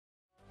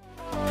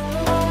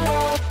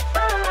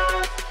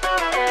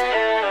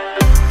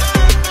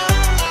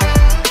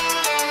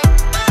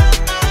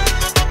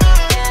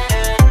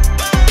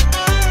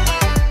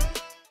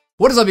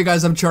What is up, you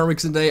guys? I'm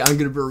Charmx, and today I'm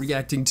going to be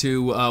reacting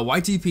to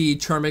YTP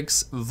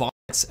Charmx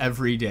Vomits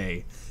Every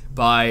Day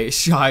by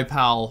Shy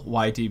Pal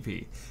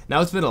YTP.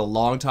 Now, it's been a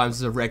long time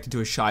since I've reacted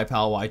to a Shy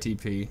Pal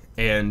YTP,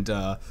 and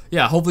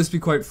yeah, hopefully this will be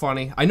quite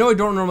funny. I know I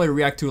don't normally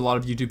react to a lot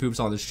of YouTube poops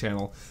on this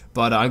channel,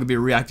 but I'm going to be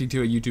reacting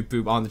to a YouTube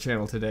poop on the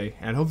channel today,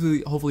 and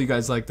hopefully you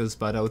guys like this.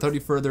 But without any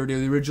further ado,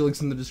 the original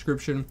link's in the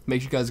description.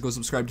 Make sure you guys go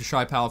subscribe to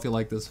Shy Pal if you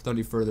like this. Without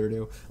any further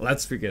ado,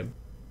 let's begin.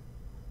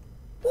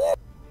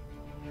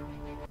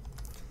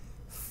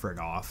 Frig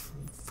off.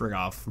 Frig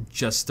off.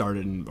 Just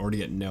started and already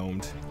get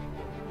gnomed.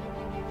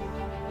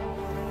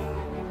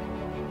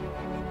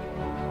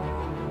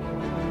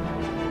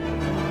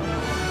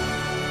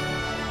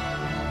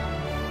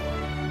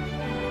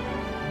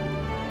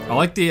 I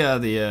like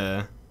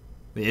the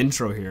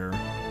intro here.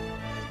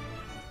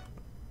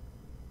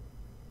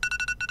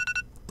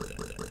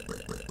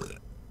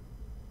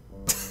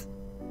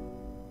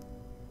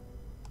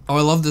 Oh,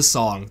 I love this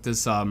song.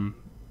 This boom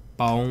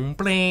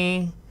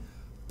bling.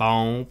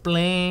 Boom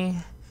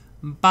bling,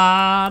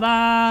 ba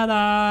da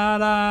da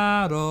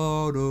da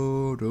do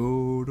do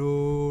do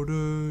do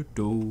do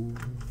do.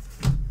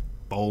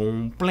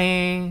 Boom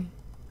bling,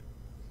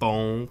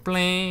 boom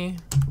bling.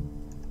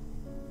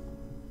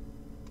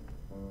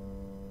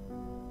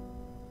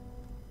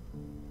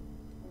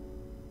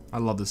 I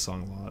love this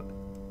song a lot.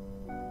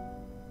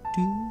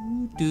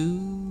 Do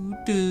do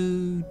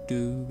do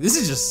do. This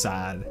is just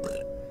sad.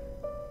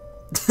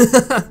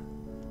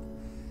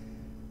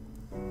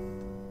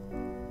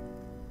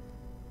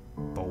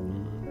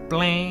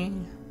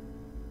 Bling.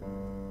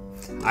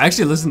 I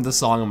actually listen to this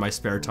song in my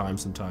spare time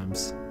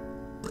sometimes.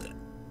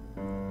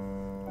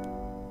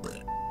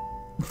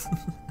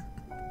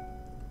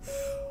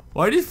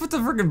 Why do you put the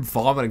freaking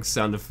vomiting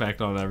sound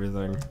effect on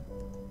everything?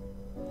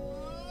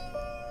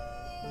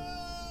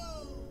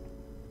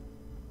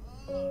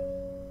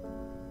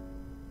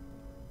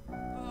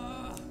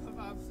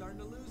 I'm starting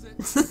to lose it.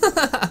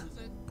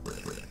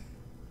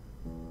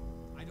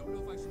 I don't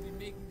know if I should be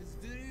making this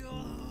video.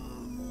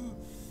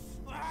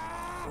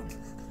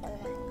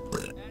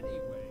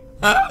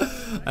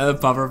 And the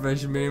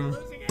pufferfish meme.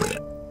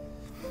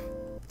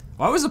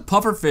 Why was a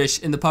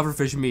pufferfish in the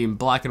pufferfish meme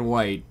black and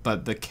white,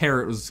 but the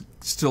carrot was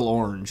still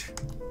orange?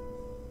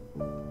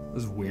 That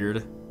was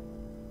weird.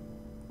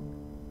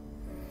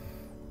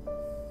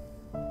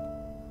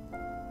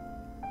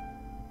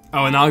 Oh,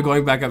 and now I'm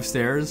going back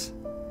upstairs?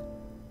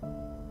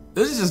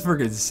 This is just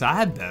freaking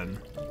sad then.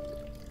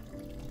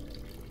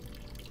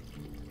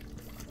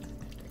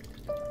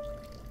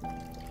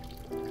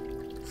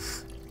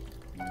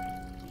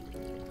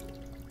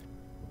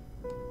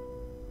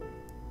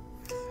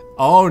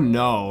 Oh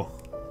no.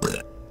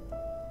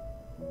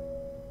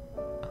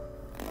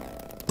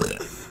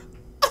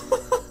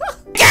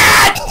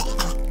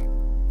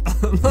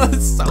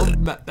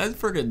 That's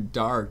freaking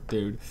dark,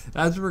 dude.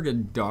 That's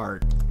freaking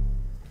dark.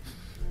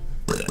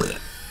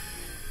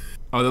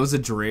 Oh, that was a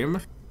dream?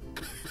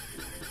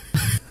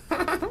 The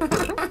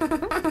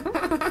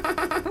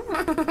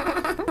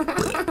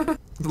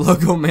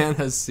Logo Man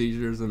has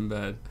seizures in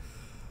bed.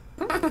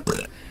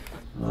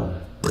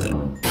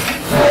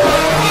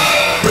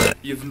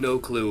 You have no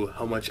clue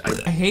how much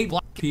I hate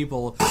black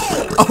people.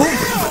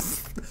 Oh!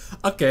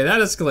 Okay, that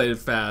escalated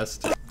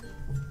fast.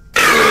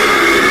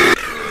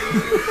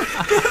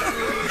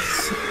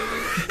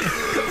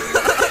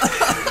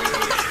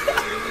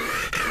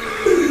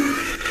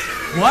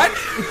 What?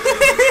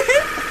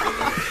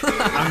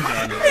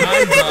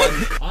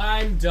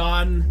 I'm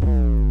done.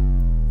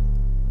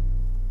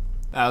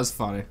 That was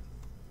funny.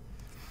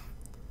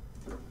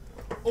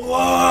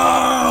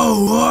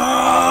 Whoa!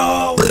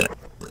 Whoa!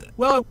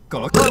 Well,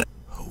 go.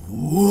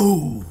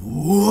 Whoa!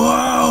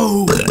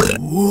 Whoa!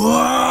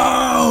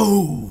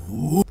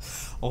 Whoa!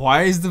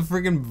 Why is the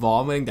freaking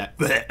vomiting that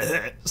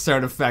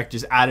sound effect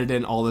just added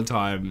in all the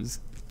times?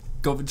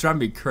 Go try to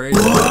be crazy.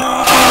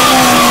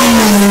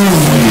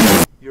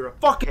 You're a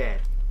fuckhead.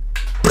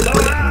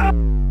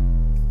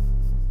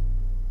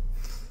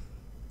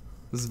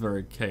 This is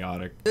very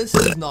chaotic. This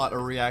is not a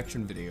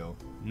reaction video.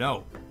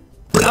 No.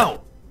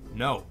 No.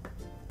 No.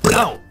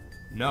 No.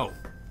 No.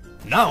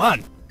 No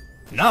one.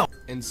 No.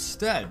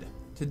 Instead,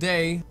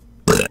 today,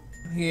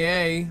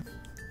 I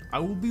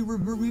will be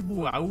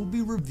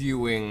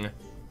reviewing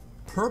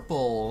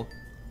purple.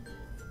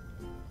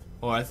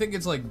 Oh, I think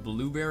it's like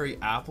blueberry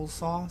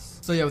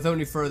applesauce. So yeah, without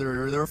any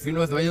further ado,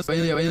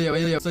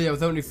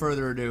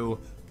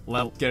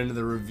 let's get into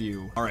the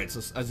review. All right,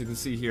 so as you can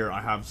see here,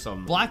 I have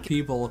some black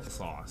people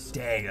sauce.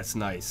 Dang, that's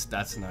nice.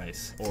 That's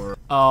nice. Or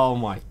oh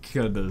my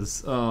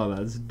goodness. Oh,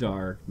 that's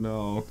dark.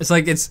 No. It's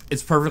like it's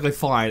perfectly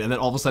fine, and then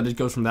all of a sudden it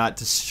goes from that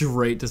to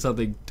straight to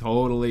something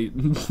totally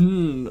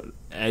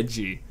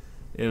edgy.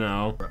 You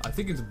know. I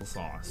think it's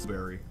sauce.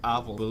 Berry,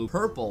 apple, blue,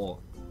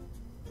 purple.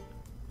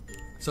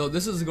 So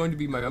this is going to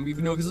be my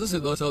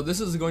this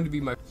is going to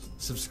be my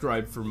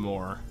subscribe for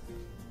more.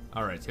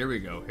 All right, here we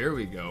go. Here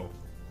we go.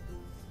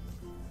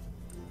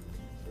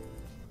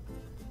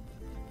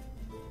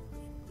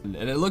 And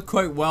it looked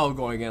quite well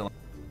going in.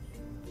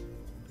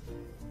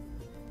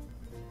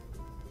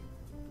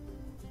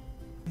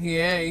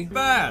 Yay.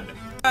 Bad.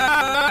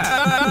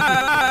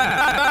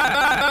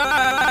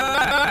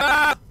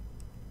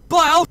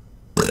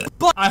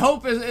 But I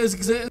hope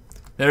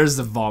there's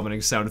the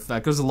vomiting sound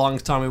effect. It was the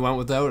longest time we went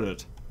without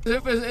it. I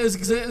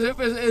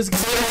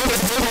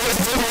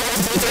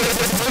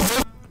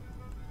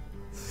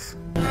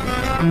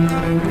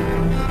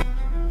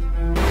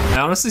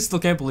honestly still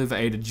can't believe I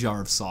ate a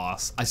jar of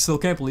sauce. I still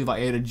can't believe I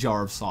ate a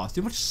jar of sauce. Do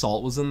you know how much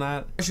salt was in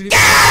that?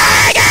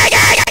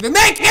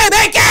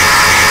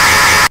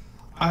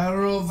 I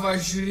don't know if I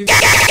should even...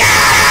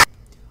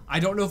 I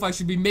don't know if I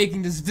should be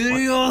making this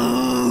video.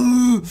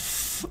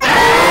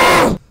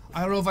 I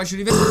don't know if I should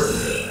even...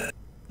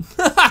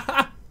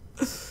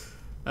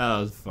 That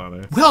was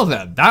funny. Well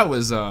then, that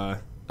was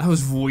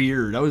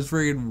weird. That was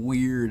freaking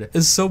weird.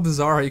 It's so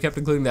bizarre how you kept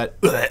including that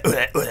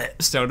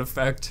sound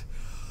effect.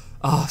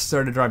 Oh,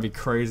 starting to drive me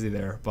crazy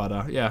there.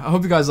 But yeah, I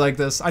hope you guys like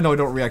this. I know I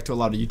don't react to a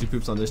lot of YouTube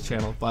poops on this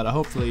channel, but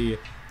hopefully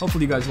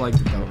you guys liked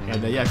it though.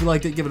 And yeah, if you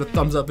liked it, give it a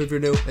thumbs up if you're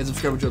new, and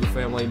subscribe to the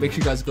family. Make sure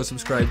you guys go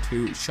subscribe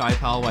to Shy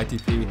Pal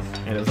YTP.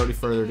 And without any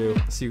further ado,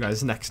 I'll see you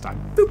guys next time.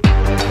 Boop.